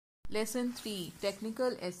Lesson 3,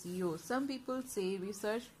 Technical SEO. Some people say we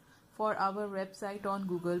search for our website on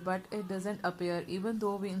Google but it doesn't appear even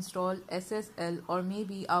though we install SSL, or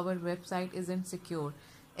maybe our website isn't secure.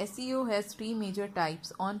 SEO has three major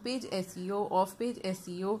types: on-page SEO, off-page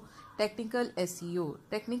SEO, technical SEO.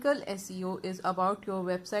 Technical SEO is about your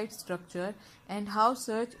website structure and how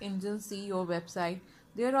search engines see your website.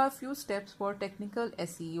 There are few steps for technical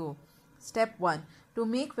SEO. Step 1. To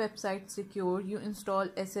make website secure, you install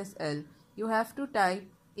SSL. You have to type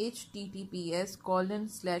https://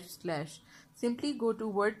 Simply go to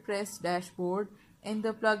WordPress dashboard. In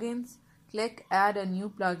the plugins, click add a new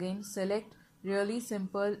plugin, select really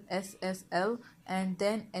simple SSL and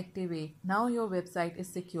then activate. Now your website is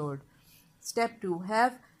secured. Step 2.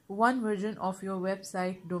 Have one version of your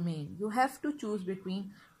website domain. You have to choose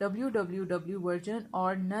between www version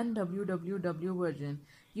or non-www version.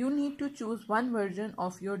 You need to choose one version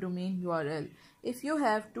of your domain URL. If you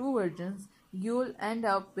have two versions, you'll end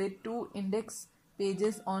up with two index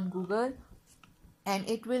pages on Google and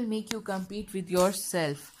it will make you compete with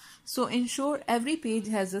yourself. So ensure every page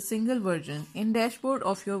has a single version. In dashboard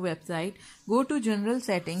of your website, go to general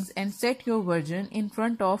settings and set your version in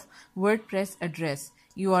front of WordPress address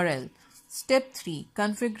URL. Step 3.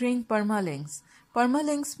 Configuring permalinks.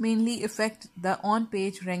 Permalinks mainly affect the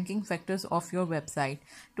on-page ranking factors of your website.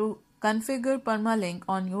 To configure permalink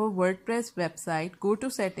on your WordPress website, go to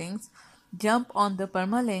settings, jump on the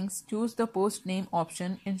permalinks, choose the post name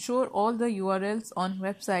option, ensure all the URLs on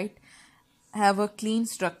website have a clean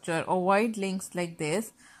structure, avoid links like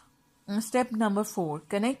this. Step number 4.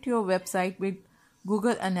 Connect your website with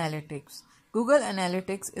Google Analytics. Google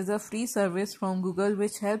Analytics is a free service from Google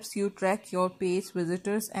which helps you track your page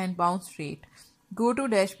visitors and bounce rate. Go to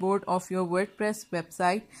dashboard of your WordPress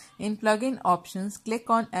website. In plugin options, click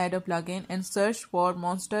on add a plugin and search for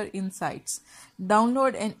Monster Insights.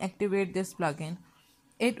 Download and activate this plugin.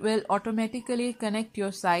 It will automatically connect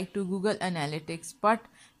your site to Google Analytics, but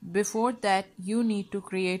before that you need to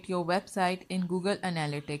create your website in Google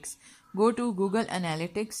Analytics. Go to Google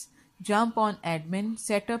Analytics, jump on admin,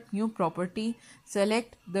 set up new property,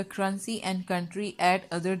 select the currency and country, add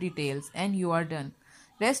other details, and you are done.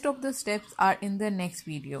 Rest of the steps are in the next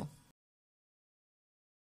video.